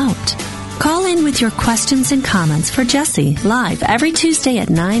all about. Call in with your questions and comments for Jessie live every Tuesday at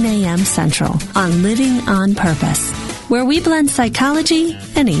 9 a.m. Central on Living on Purpose, where we blend psychology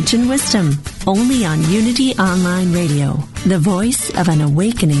and ancient wisdom. Only on Unity Online Radio, the voice of an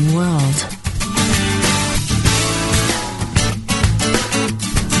awakening world.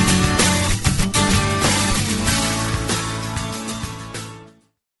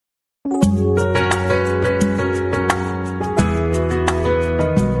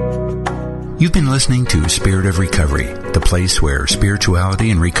 You've been listening to Spirit of Recovery, the place where spirituality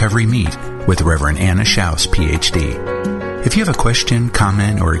and recovery meet, with Reverend Anna Schaus, Ph.D. If you have a question,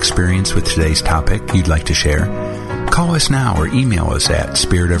 comment, or experience with today's topic you'd like to share, call us now or email us at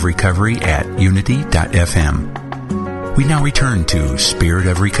spiritofrecovery@unity.fm. We now return to Spirit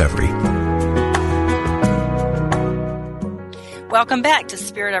of Recovery. Welcome back to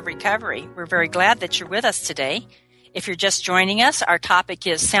Spirit of Recovery. We're very glad that you're with us today. If you're just joining us, our topic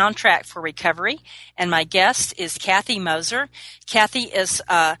is Soundtrack for Recovery, and my guest is Kathy Moser. Kathy is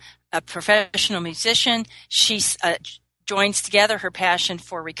a professional musician. She joins together her passion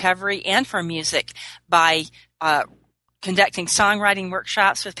for recovery and for music by conducting songwriting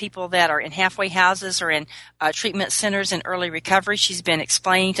workshops with people that are in halfway houses or in treatment centers in early recovery. She's been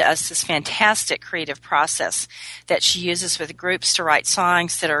explaining to us this fantastic creative process that she uses with groups to write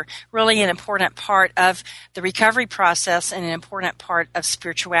songs that are really an important part of the recovery process and an important part of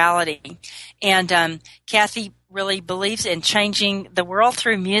spirituality. And Kathy really believes in changing the world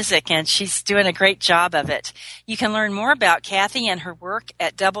through music, and she's doing a great job of it. You can learn more about Kathy and her work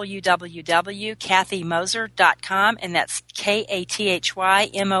at www.kathymoser.com, and that's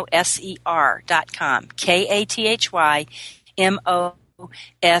KATHYMOSER.com.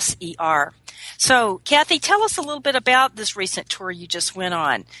 KATHYMOSER. So, Kathy, tell us a little bit about this recent tour you just went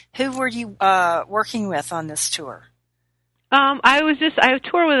on. Who were you working with on this tour? I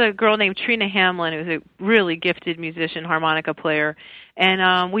toured with a girl named Trina Hamlin, who's a really gifted musician, harmonica player,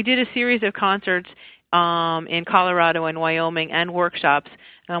 and we did a series of concerts in Colorado and Wyoming and workshops.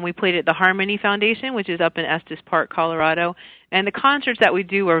 We played at the Harmony Foundation, which is up in Estes Park, Colorado, and the concerts that we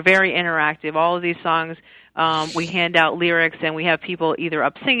do are very interactive. All of these songs, we hand out lyrics, and we have people either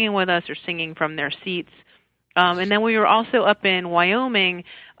up singing with us or singing from their seats. And then we were also up in Wyoming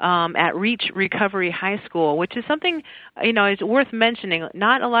at Reach Recovery High School, which is something, is worth mentioning.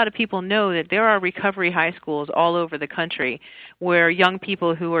 Not a lot of people know that there are recovery high schools all over the country where young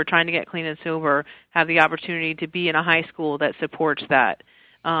people who are trying to get clean and sober have the opportunity to be in a high school that supports that.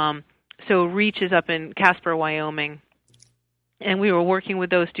 So Reach is up in Casper, Wyoming. And we were working with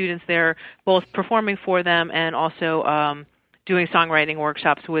those students there, both performing for them and also doing songwriting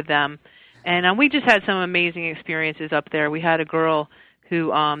workshops with them. And we just had some amazing experiences up there. We had a girl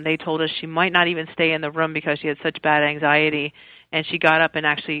who they told us she might not even stay in the room because she had such bad anxiety, and she got up and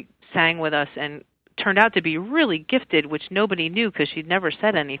actually sang with us and turned out to be really gifted, which nobody knew because she'd never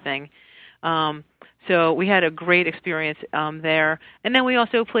said anything. So we had a great experience there. And then we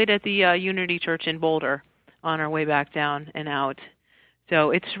also played at the Unity Church in Boulder on our way back down and out.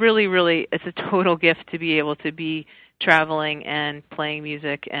 So it's really, really, it's a total gift to be able to be traveling and playing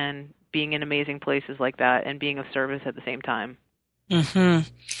music and being in amazing places like that and being of service at the same time. Mm-hmm.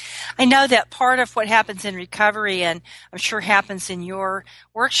 I know that part of what happens in recovery, and I'm sure happens in your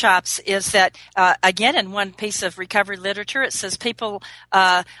workshops, is that, again, in one piece of recovery literature, it says people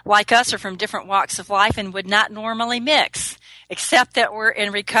like us are from different walks of life and would not normally mix, except that we're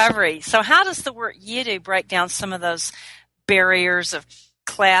in recovery. So how does the work you do break down some of those barriers of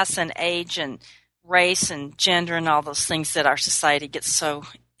class and age and race and gender and all those things that our society gets so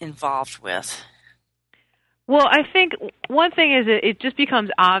involved with? Well, I think one thing is it just becomes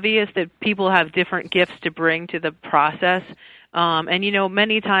obvious that people have different gifts to bring to the process. And,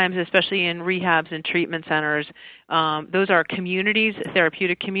 many times, especially in rehabs and treatment centers, those are communities,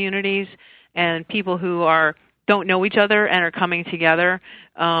 therapeutic communities, and people who don't know each other and are coming together.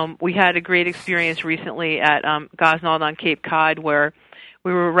 We had a great experience recently at Gosnold on Cape Cod where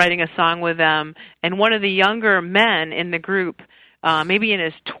we were writing a song with them, and one of the younger men in the group, maybe in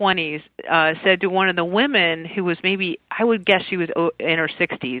his 20s, said to one of the women who was maybe, I would guess she was in her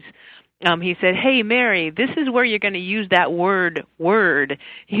 60s, he said, "Hey, Mary, this is where you're going to use that word.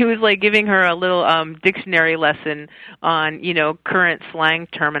 He was like giving her a little dictionary lesson on, current slang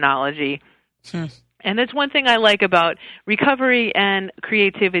terminology. And that's one thing I like about recovery and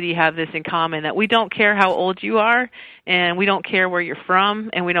creativity have this in common, that we don't care how old you are, and we don't care where you're from,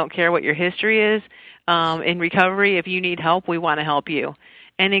 and we don't care what your history is. In recovery, if you need help, we want to help you.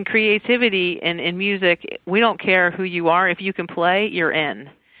 And in creativity and in music, we don't care who you are. If you can play, you're in,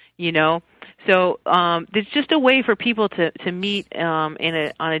 So there's just a way for people to meet on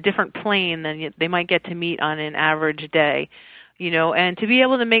a different plane than they might get to meet on an average day, and to be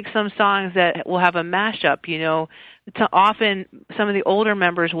able to make some songs that will have a mashup, often some of the older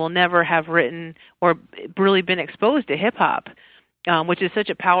members will never have written or really been exposed to hip-hop, which is such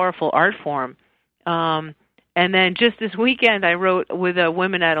a powerful art form. And then just this weekend, I wrote with a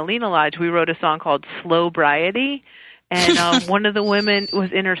women at Alina Lodge, we wrote a song called Slowbriety. And one of the women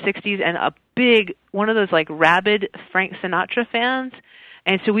was in her 60s and one of those like rabid Frank Sinatra fans.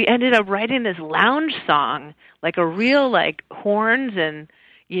 And so we ended up writing this lounge song, like a real like horns and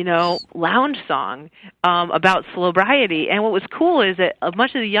lounge song about sobriety. And what was cool is that a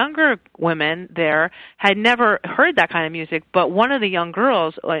bunch of the younger women there had never heard that kind of music, but one of the young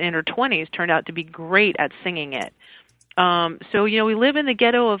girls in her 20s turned out to be great at singing it. So we live in the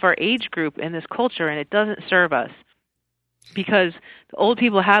ghetto of our age group in this culture, and it doesn't serve us because the old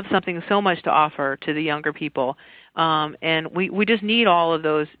people have something so much to offer to the younger people. And we just need all of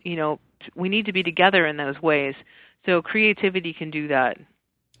those, we need to be together in those ways. So creativity can do that.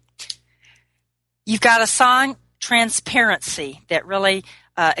 You've got a song, Transparency, that really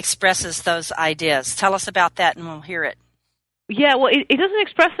expresses those ideas. Tell us about that and we'll hear it. Yeah, well, it doesn't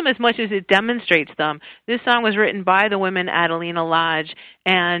express them as much as it demonstrates them. This song was written by the women at Alina Lodge,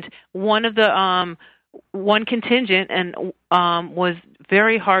 and one of the one contingent and was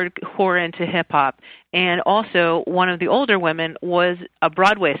very hardcore into hip-hop, and also one of the older women was a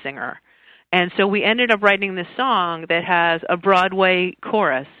Broadway singer. And so we ended up writing this song that has a Broadway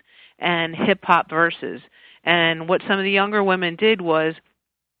chorus and hip-hop verses. And what some of the younger women did was,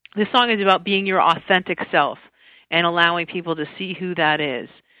 this song is about being your authentic self and allowing people to see who that is,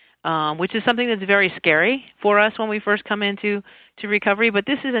 which is something that's very scary for us when we first come into recovery. But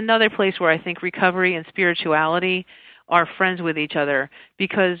this is another place where I think recovery and spirituality are friends with each other,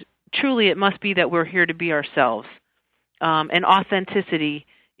 because truly it must be that we're here to be ourselves. And authenticity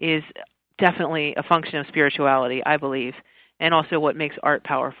is definitely a function of spirituality, I believe, and also what makes art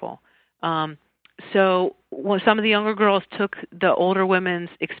powerful. So when some of the younger girls took the older women's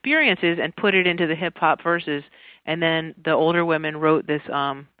experiences and put it into the hip-hop verses, and then the older women wrote this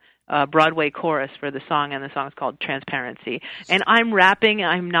Broadway chorus for the song, and the song's called Transparency. And I'm rapping.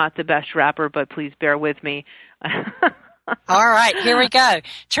 I'm not the best rapper, but please bear with me. All right, here we go.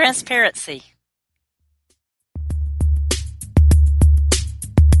 Transparency.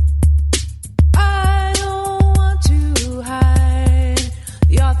 I don't want to hide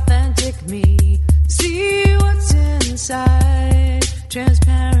the authentic me. See what's inside.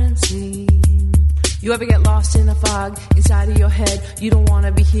 Transparency. You ever get lost in a fog inside of your head? You don't want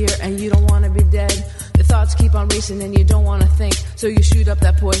to be here and you don't want to be dead. The thoughts keep on racing and you don't want to think. So you shoot up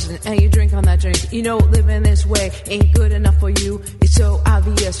that poison and you drink on that drink. You know living this way ain't good enough for you. It's so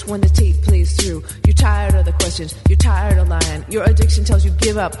obvious when the tape plays through. You're tired of the questions. You're tired of lying. Your addiction tells you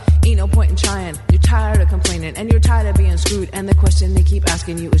give up. Ain't no point in trying. You're tired of complaining and you're tired of being screwed. And the question they keep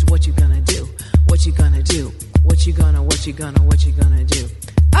asking you is what you gonna do? What you gonna do? What you gonna do?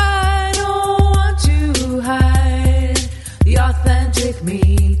 I don't want to hide the authentic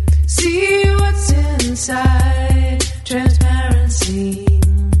me. See what's inside. Transparency.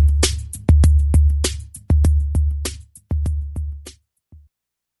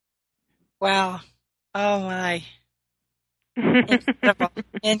 Wow. Oh my.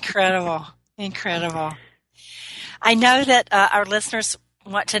 Incredible. I know that our listeners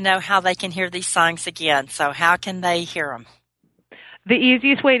want to know how they can hear these songs again. So how can they hear them? The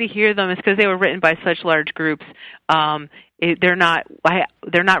easiest way to hear them is because they were written by such large groups. They're not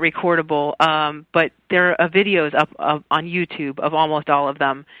recordable, but there are videos up on YouTube of almost all of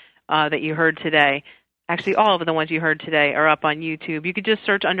them that you heard today. Actually, all of the ones you heard today are up on YouTube. You could just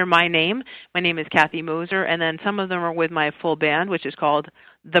search under my name. My name is Kathy Moser, and then some of them are with my full band, which is called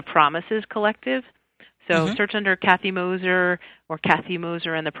The Promises Collective. So search under Kathy Moser or Kathy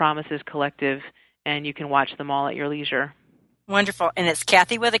Moser and The Promises Collective, and you can watch them all at your leisure. Wonderful. And it's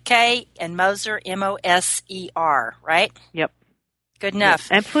Kathy with a K and Moser, Moser, right? Yep. Good enough.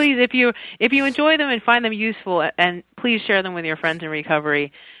 Yep. And please, if you enjoy them and find them useful, and please share them with your friends in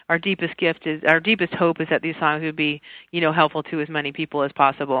recovery. Our deepest hope is that these songs would be, helpful to as many people as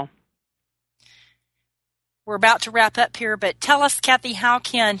possible. We're about to wrap up here, but tell us, Kathy, how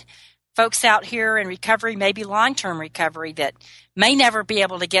can folks out here in recovery, maybe long-term recovery, that may never be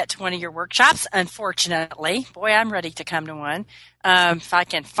able to get to one of your workshops, unfortunately. Boy, I'm ready to come to one if I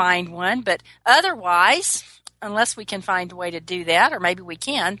can find one. But otherwise, unless we can find a way to do that, or maybe we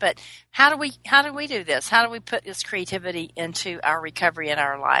can, but how do we do this? How do we put this creativity into our recovery and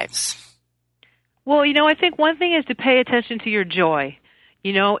our lives? Well, I think one thing is to pay attention to your joy.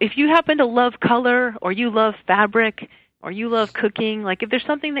 If you happen to love color, or you love fabric, or you love cooking, like if there's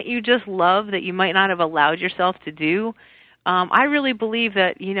something that you just love that you might not have allowed yourself to do, I really believe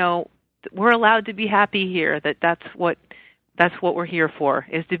that, we're allowed to be happy here, that's what we're here for,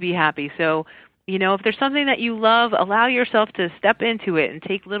 is to be happy. So, if there's something that you love, allow yourself to step into it and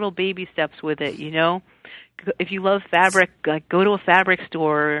take little baby steps with it, If you love fabric, like go to a fabric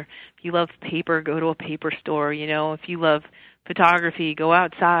store. If you love paper, go to a paper store, If you love photography, go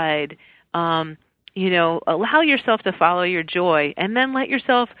outside. allow yourself to follow your joy, and then let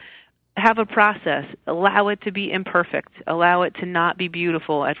yourself have a process. Allow it to be imperfect. Allow it to not be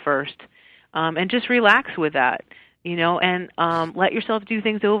beautiful at first. And just relax with that, and let yourself do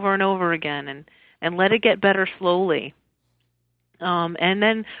things over and over again, and let it get better slowly. And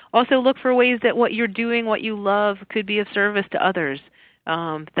then also look for ways that what you're doing, what you love, could be of service to others.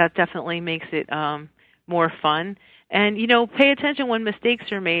 That definitely makes it more fun. And, pay attention when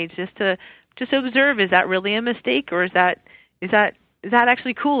mistakes are made, just to observe, is that really a mistake, or is that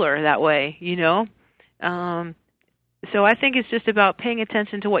actually cooler that way, So I think it's just about paying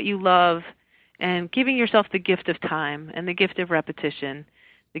attention to what you love and giving yourself the gift of time and the gift of repetition,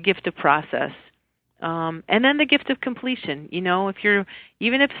 the gift of process, and then the gift of completion.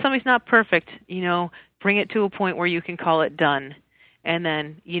 Even if something's not perfect, bring it to a point where you can call it done, and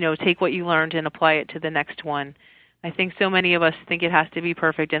then, take what you learned and apply it to the next one. I think so many of us think it has to be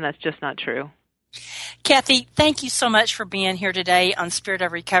perfect, and that's just not true. Kathy, thank you so much for being here today on Spirit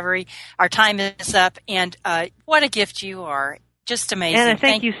of Recovery. Our time is up, and what a gift you are. Just amazing. Anna,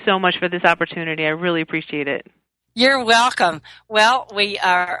 thank you so much for this opportunity. I really appreciate it. You're welcome. Well, we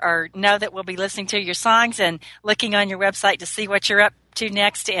know that we'll be listening to your songs and looking on your website to see what you're up to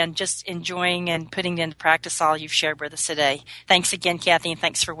next, and just enjoying and putting into practice all you've shared with us today. Thanks again, Kathy, and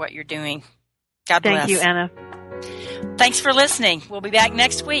thanks for what you're doing. God bless. Thank you, Anna. Thanks for listening. We'll be back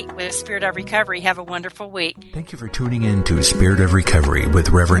next week with Spirit of Recovery. Have a wonderful week. Thank you for tuning in to Spirit of Recovery with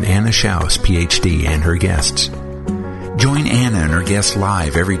Reverend Anna Schaus, PhD, and her guests. Join Anna and her guests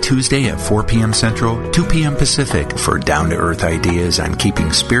live every Tuesday at 4 p.m. Central, 2 p.m. Pacific for down-to-earth ideas on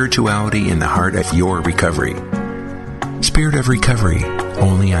keeping spirituality in the heart of your recovery. Spirit of Recovery,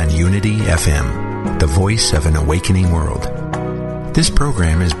 only on Unity FM, the voice of an awakening world. This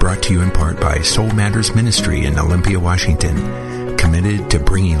program is brought to you in part by Soul Matters Ministry in Olympia, Washington, committed to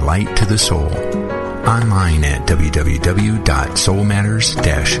bringing light to the soul. Online at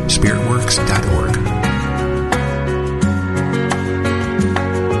www.soulmatters-spiritworks.org.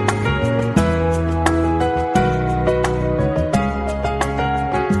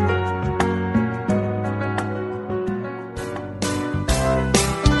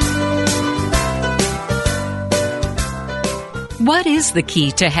 What is the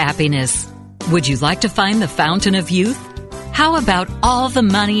key to happiness? Would you like to find the fountain of youth? How about all the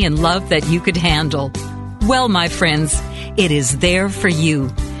money and love that you could handle? Well, my friends, it is there for you.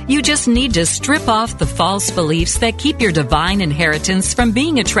 You just need to strip off the false beliefs that keep your divine inheritance from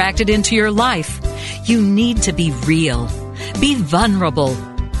being attracted into your life. You need to be real. Be vulnerable.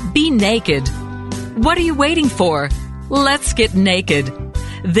 Be naked. What are you waiting for? Let's get naked.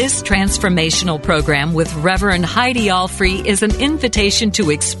 This transformational program with Reverend Heidi Alfrey is an invitation to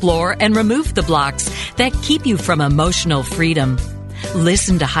explore and remove the blocks that keep you from emotional freedom.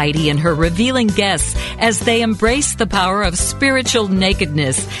 Listen to Heidi and her revealing guests as they embrace the power of spiritual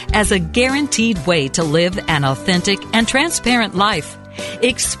nakedness as a guaranteed way to live an authentic and transparent life.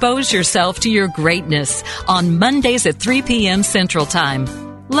 Expose yourself to your greatness on Mondays at 3 p.m. Central Time.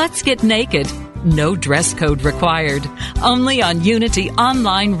 Let's get naked. No dress code required. Only on Unity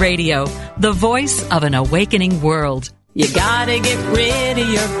Online Radio, the voice of an awakening world. You gotta get rid of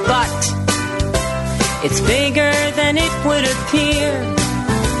your butt. It's bigger than it would appear.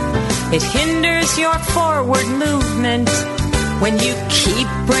 It hinders your forward movement when you keep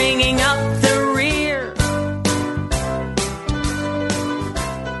bringing up the rear.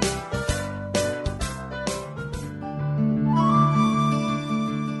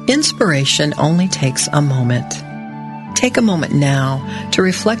 Inspiration only takes a moment. Take a moment now to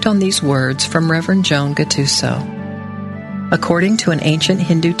reflect on these words from Reverend Joan Gattuso. According to an ancient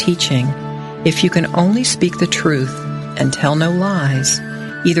Hindu teaching, if you can only speak the truth and tell no lies,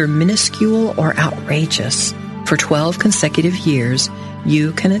 either minuscule or outrageous, for 12 consecutive years,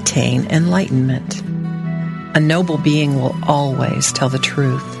 you can attain enlightenment. A noble being will always tell the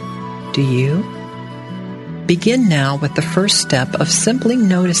truth. Do you? Begin now with the first step of simply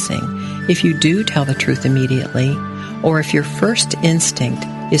noticing if you do tell the truth immediately, or if your first instinct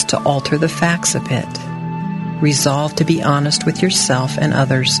is to alter the facts a bit. Resolve to be honest with yourself and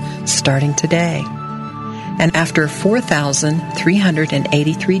others starting today. And after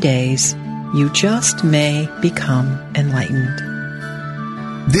 4,383 days, you just may become enlightened.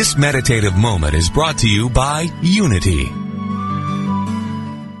 This meditative moment is brought to you by Unity.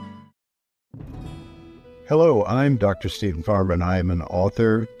 Hello, I'm Dr. Stephen Farber, and I am an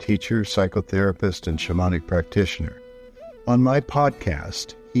author, teacher, psychotherapist, and shamanic practitioner. On my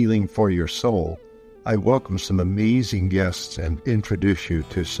podcast, Healing for Your Soul, I welcome some amazing guests and introduce you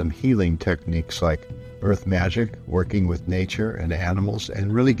to some healing techniques like earth magic, working with nature and animals,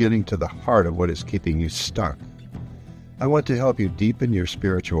 and really getting to the heart of what is keeping you stuck. I want to help you deepen your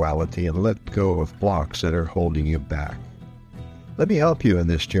spirituality and let go of blocks that are holding you back. Let me help you in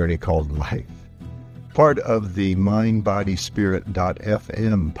this journey called life. Part of the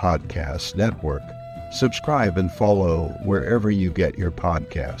mindbodyspirit.fm podcast network. Subscribe and follow wherever you get your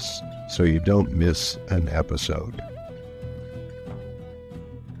podcasts so you don't miss an episode.